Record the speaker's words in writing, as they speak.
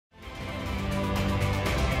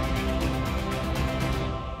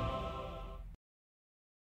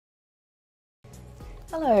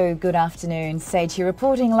Hello, good afternoon. Sage here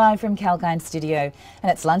reporting live from Kalkine Studio.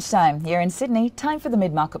 And it's lunchtime here in Sydney, time for the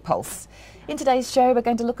Mid-Market Pulse. In today's show, we're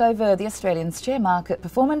going to look over the Australian share market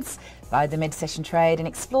performance by the mid-session trade and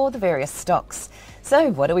explore the various stocks.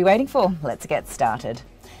 So what are we waiting for? Let's get started.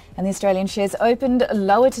 And the Australian shares opened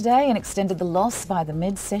lower today and extended the loss by the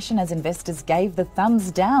mid-session as investors gave the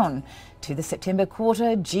thumbs down to the September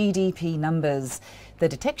quarter GDP numbers. The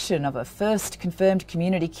detection of a first confirmed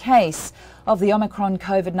community case of the Omicron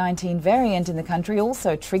COVID-19 variant in the country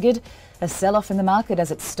also triggered a sell-off in the market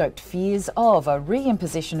as it stoked fears of a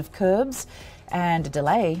re-imposition of curbs and a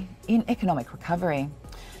delay in economic recovery.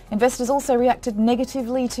 Investors also reacted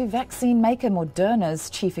negatively to vaccine maker Moderna's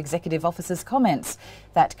chief executive officer's comments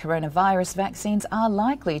that coronavirus vaccines are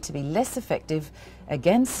likely to be less effective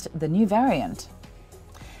against the new variant.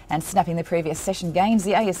 And snapping the previous session gains,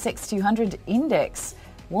 the ASX 200 index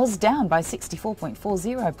was down by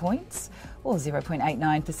 64.40 points, or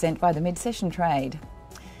 0.89% by the mid-session trade.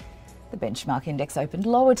 The benchmark index opened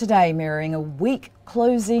lower today, mirroring a weak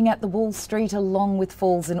closing at the Wall Street along with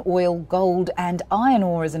falls in oil, gold and iron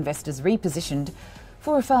ore as investors repositioned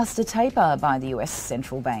for a faster taper by the US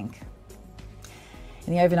central bank.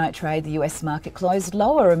 In the overnight trade, the US market closed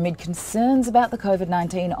lower amid concerns about the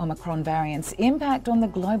COVID-19 Omicron variant's impact on the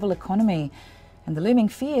global economy, and the looming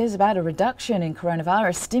fears about a reduction in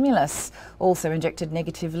coronavirus stimulus also injected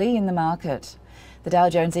negatively in the market. The Dow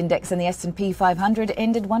Jones Index and the S&P 500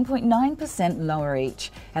 ended 1.9% lower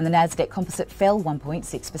each, and the Nasdaq Composite fell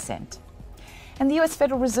 1.6%. And the US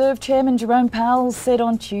Federal Reserve Chairman Jerome Powell said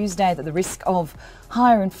on Tuesday that the risk of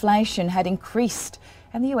higher inflation had increased,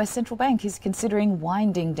 and the US Central Bank is considering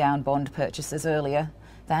winding down bond purchases earlier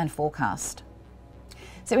than forecast.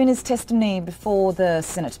 So in his testimony before the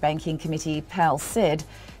Senate Banking Committee, Powell said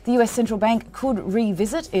the US Central Bank could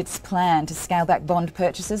revisit its plan to scale back bond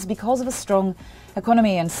purchases because of a strong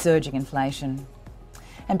economy and surging inflation.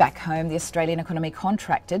 And back home, the Australian economy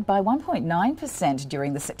contracted by 1.9%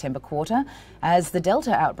 during the September quarter as the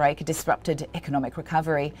Delta outbreak disrupted economic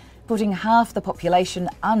recovery, putting half the population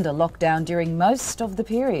under lockdown during most of the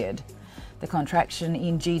period. The contraction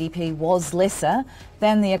in GDP was lesser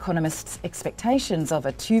than the economists' expectations of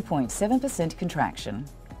a 2.7% contraction.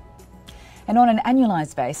 And on an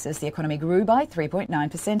annualised basis, the economy grew by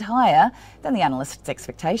 3.9% higher than the analysts'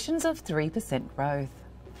 expectations of 3% growth.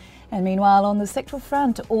 And meanwhile, on the sectoral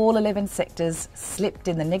front, all 11 sectors slipped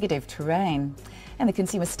in the negative terrain. And the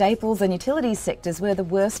consumer staples and utilities sectors were the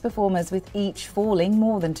worst performers, with each falling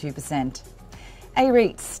more than 2%.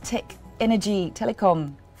 A-REITs, tech, energy,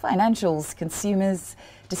 telecom, financials, consumers,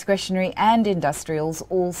 discretionary and industrials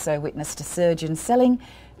also witnessed a surge in selling,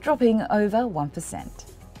 dropping over 1%.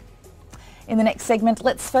 In the next segment,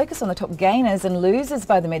 let's focus on the top gainers and losers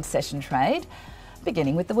by the mid-session trade,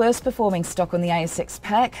 beginning with the worst performing stock on the ASX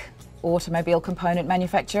pack, automobile component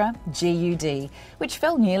manufacturer GUD, which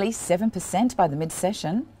fell nearly 7% by the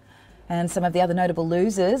mid-session. And some of the other notable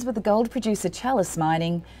losers were the gold producer Chalice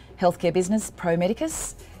Mining, healthcare business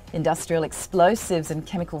Medicus, industrial explosives and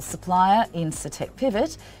chemical supplier Incitec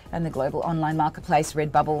Pivot, and the global online marketplace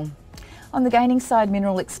Redbubble. On the gaining side,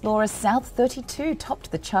 mineral explorer South 32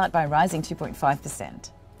 topped the chart by rising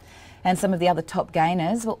 2.5%. And some of the other top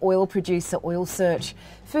gainers were oil producer Oil Search,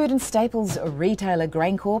 food and staples retailer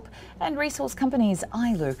GrainCorp, and resource companies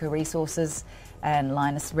Iluka Resources and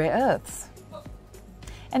Lynas Rare Earths.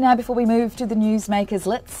 And now, before we move to the newsmakers,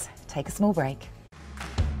 let's take a small break.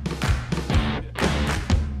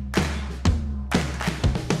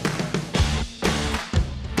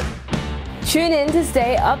 Tune in to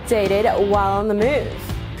stay updated while on the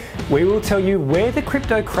move. We will tell you where the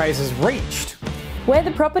crypto craze has reached, where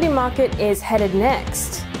the property market is headed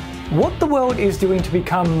next, what the world is doing to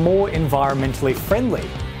become more environmentally friendly.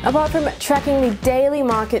 Apart from tracking the daily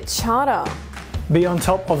market charter. Be on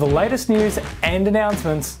top of the latest news and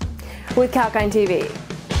announcements with Kalkine TV.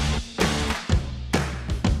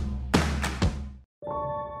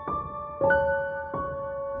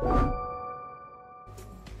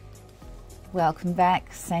 Welcome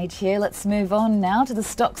back, Sage here. Let's move on now to the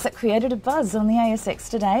stocks that created a buzz on the ASX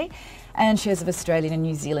today. And shares of Australian and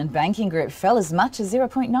New Zealand banking group fell as much as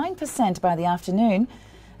 0.9% by the afternoon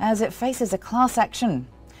as it faces a class action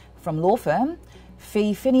from law firm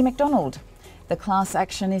Finney McDonald. The class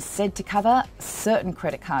action is said to cover certain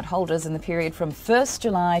credit card holders in the period from 1st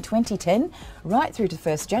July 2010 right through to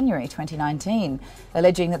 1st January 2019,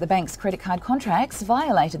 alleging that the bank's credit card contracts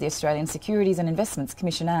violated the Australian Securities and Investments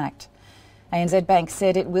Commission Act. ANZ Bank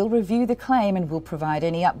said it will review the claim and will provide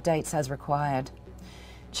any updates as required.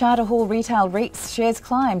 Charter Hall Retail REITs shares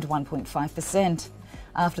climbed 1.5%.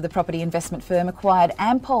 after the property investment firm acquired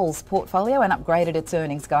Ampol's portfolio and upgraded its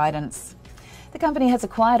earnings guidance. The company has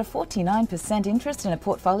acquired a 49% interest in a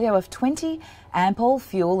portfolio of 20 Ampol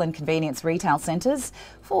fuel and convenience retail centres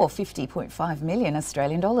for 50.5 million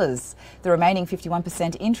Australian dollars. The remaining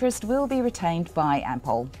 51% interest will be retained by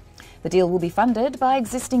Ampol. The deal will be funded by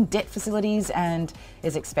existing debt facilities and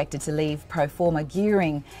is expected to leave pro forma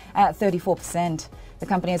gearing at 34%. The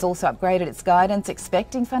company has also upgraded its guidance,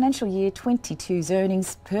 expecting financial year 22's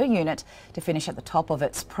earnings per unit to finish at the top of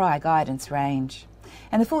its prior guidance range.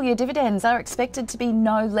 And the full year dividends are expected to be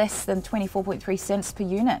no less than 24.3 cents per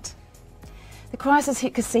unit. The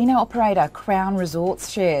crisis-hit casino operator Crown Resorts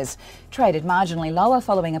shares traded marginally lower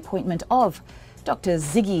following appointment of Dr.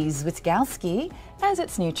 Ziggy Switkowski as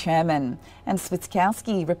its new chairman. And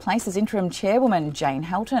Switkowski replaces interim chairwoman Jane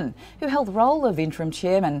Helton, who held the role of interim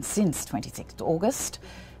chairman since 26 August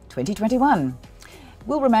 2021.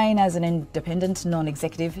 Will remain as an independent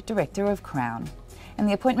non-executive director of Crown. And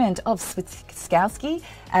the appointment of Switkowski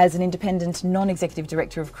as an independent non-executive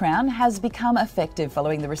director of Crown has become effective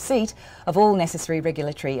following the receipt of all necessary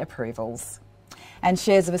regulatory approvals. And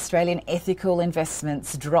shares of Australian ethical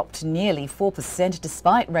investments dropped nearly 4%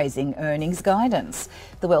 despite raising earnings guidance.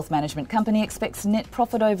 The wealth management company expects net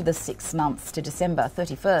profit over the 6 months to December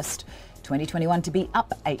 31st, 2021 to be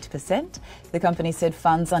up 8%. The company said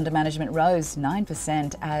funds under management rose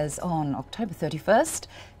 9% as on October 31st,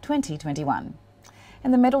 2021.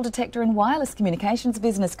 And the metal detector and wireless communications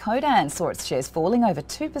business Codan saw its shares falling over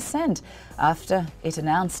 2% after it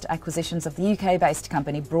announced acquisitions of the UK-based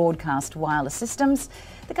company Broadcast Wireless Systems.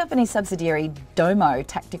 The company's subsidiary Domo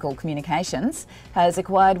Tactical Communications has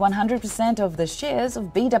acquired 100% of the shares of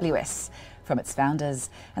BWS from its founders,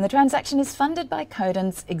 and the transaction is funded by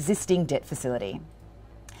Codan's existing debt facility.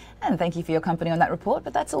 And thank you for your company on that report,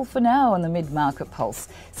 but that's all for now on the Mid-Market Pulse.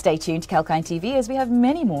 Stay tuned to Kalkine TV as we have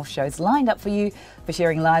many more shows lined up for you for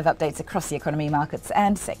sharing live updates across the economy, markets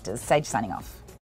and sectors. Sage signing off.